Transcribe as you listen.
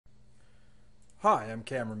Hi, I'm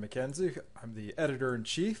Cameron McKenzie. I'm the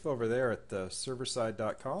editor-in-chief over there at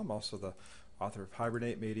serverside.com, also the author of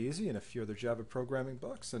Hibernate Made Easy and a few other Java programming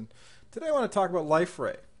books. And today I want to talk about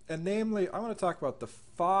Liferay. And namely, I want to talk about the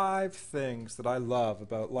 5 things that I love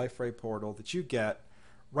about Liferay Portal that you get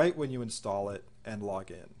right when you install it and log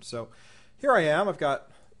in. So here I am. I've got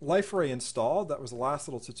Liferay installed. That was the last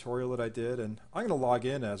little tutorial that I did. And I'm going to log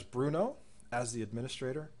in as Bruno, as the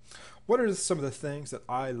administrator. What are some of the things that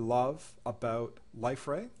I love about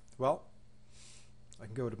Liferay? Well, I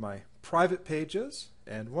can go to my private pages,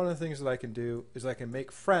 and one of the things that I can do is I can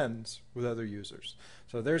make friends with other users.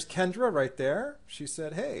 So there's Kendra right there. She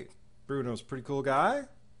said, hey, Bruno's a pretty cool guy.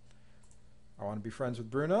 I want to be friends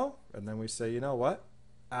with Bruno. And then we say, you know what?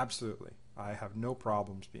 Absolutely. I have no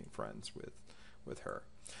problems being friends with her.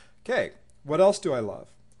 Okay, what else do I love?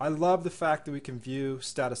 I love the fact that we can view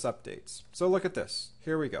status updates. So look at this.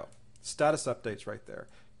 Here we go. Status updates right there.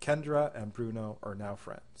 Kendra and Bruno are now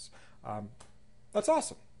friends. That's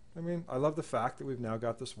awesome. I mean, I love the fact that we've now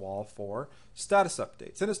got this wall for status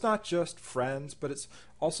updates. And it's not just friends, but it's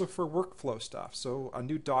also for workflow stuff. So a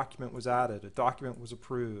new document was added, a document was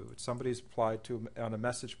approved, somebody's applied to on a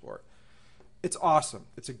message board. It's awesome.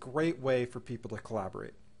 It's a great way for people to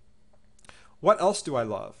collaborate. What else do I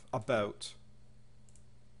love about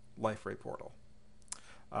Liferay Portal?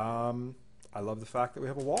 I love the fact that we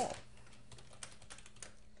have a wall.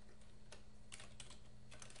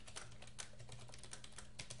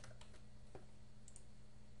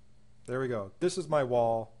 There we go. This is my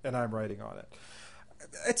wall, and I'm writing on it.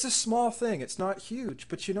 It's a small thing. It's not huge.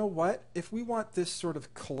 But you know what? If we want this sort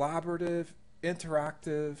of collaborative,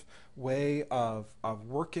 interactive way of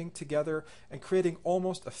working together and creating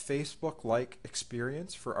almost a Facebook-like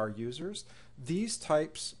experience for our users, these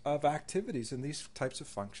types of activities and these types of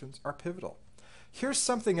functions are pivotal. Here's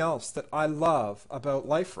something else that I love about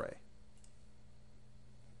Liferay.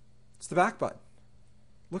 It's the back button.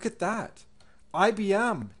 Look at that.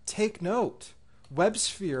 IBM, take note.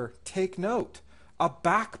 WebSphere, take note. A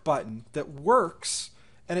back button that works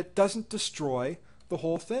and it doesn't destroy the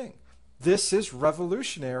whole thing. This is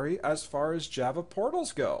revolutionary as far as Java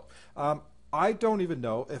portals go. I don't even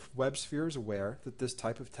know if WebSphere is aware that this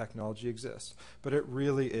type of technology exists, but it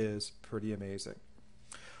really is pretty amazing.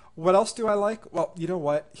 What else do I like? Well, you know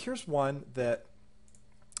what? Here's one that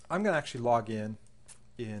I'm going to actually log in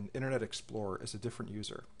Internet Explorer as a different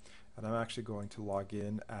user. And I'm actually going to log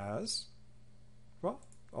in as, well,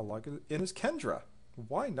 I'll log in as Kendra.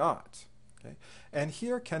 Why not? Okay. And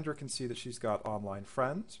here Kendra can see that she's got online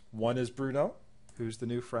friends. One is Bruno, who's the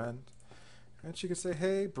new friend. And she can say,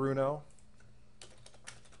 hey, Bruno.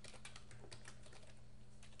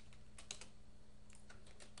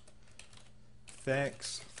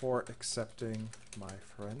 Thanks for accepting my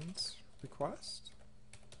friend's request.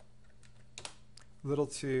 A little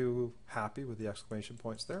too happy with the exclamation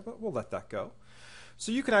points there, but we'll let that go.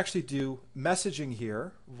 So you can actually do messaging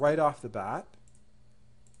here right off the bat.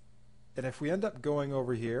 And if we end up going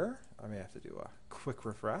over here, I may have to do a quick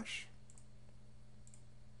refresh.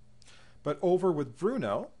 But over with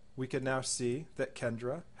Bruno, we can now see that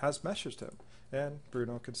Kendra has messaged him. And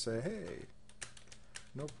Bruno can say, hey,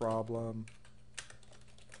 no problem.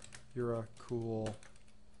 You're a cool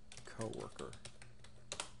coworker.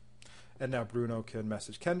 And now Bruno can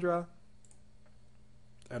message Kendra.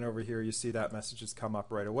 And over here you see that message has come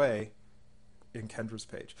up right away in Kendra's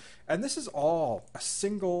page. And this is all a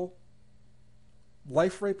single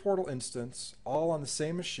Liferay Portal instance, all on the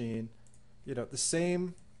same machine, the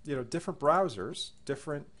same, different browsers,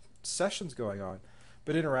 different sessions going on,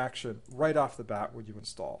 but interaction right off the bat when you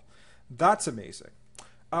install. That's amazing.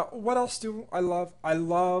 What else do I love?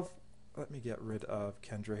 Let me get rid of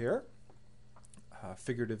Kendra here.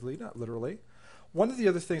 Figuratively, not literally. One of the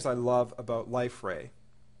other things I love about Liferay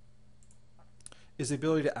is the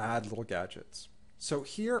ability to add little gadgets. So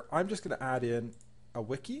here I'm just going to add in a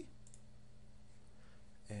wiki,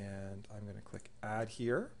 and I'm going to click add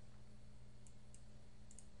here.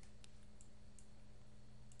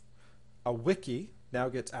 A wiki now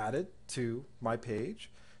gets added to my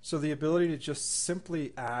page. So the ability to just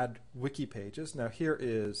simply add wiki pages. Now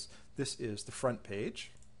this is the front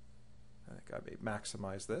page. I think I may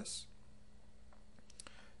maximize this.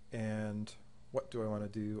 And what do I want to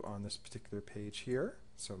do on this particular page here?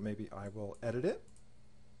 So maybe I will edit it.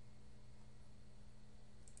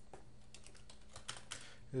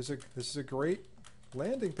 This is a great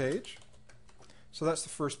landing page. So that's the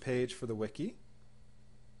first page for the wiki.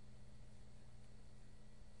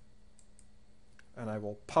 And I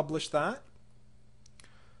will publish that.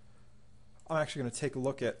 I'm actually going to take a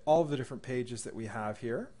look at all of the different pages that we have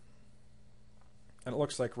here. And it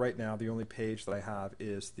looks like right now the only page that I have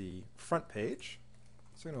is the front page.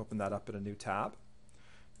 So I'm going to open that up in a new tab.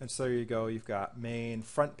 And so there you go, you've got main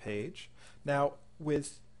front page. Now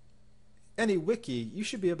with any wiki, you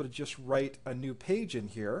should be able to just write a new page in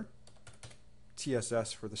here,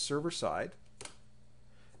 TSS for the server side,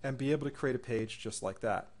 and be able to create a page just like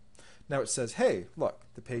that. Now it says, hey, look,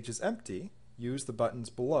 the page is empty. Use the buttons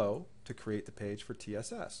below to create the page for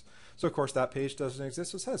TSS. So of course that page doesn't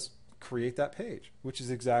exist. It says create that page, which is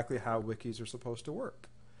exactly how wikis are supposed to work.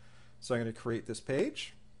 So I'm going to create this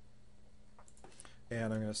page,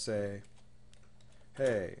 and I'm going to say,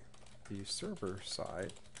 hey, the server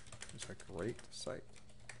side is a great site.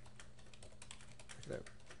 Check it out.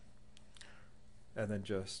 And then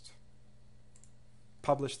just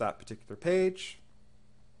publish that particular page.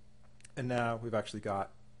 And now we've actually got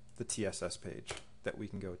the TSS page that we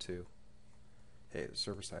can go to. Hey, the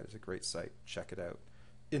server side is a great site. Check it out.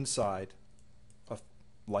 Inside of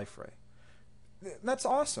Liferay. That's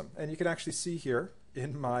awesome. And you can actually see here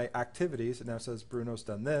in my activities, it now says Bruno's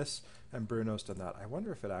done this and Bruno's done that. I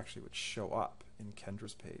wonder if it actually would show up in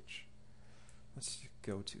Kendra's page. Let's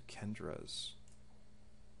go to Kendra's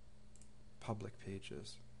public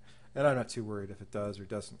pages. And I'm not too worried if it does or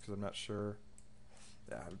doesn't, because I'm not sure.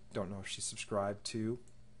 I don't know if she's subscribed to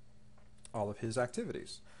all of his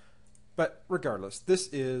activities. But regardless, this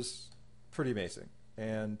is pretty amazing.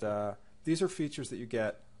 And these are features that you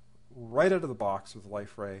get right out of the box with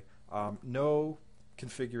Liferay. No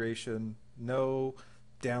configuration, no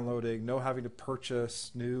downloading, no having to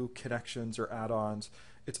purchase new connections or add-ons.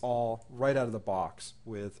 It's all right out of the box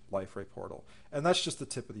with Liferay Portal. And that's just the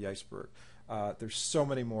tip of the iceberg. There's so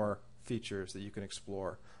many more features that you can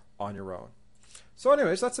explore on your own. So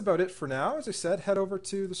anyways, that's about it for now. As I said, head over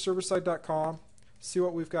to theserverside.com, see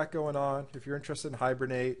what we've got going on. If you're interested in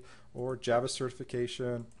Hibernate or Java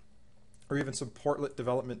certification or even some portlet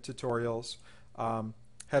development tutorials,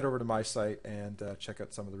 head over to my site and check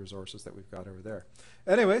out some of the resources that we've got over there.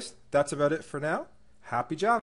 Anyways, that's about it for now. Happy Java!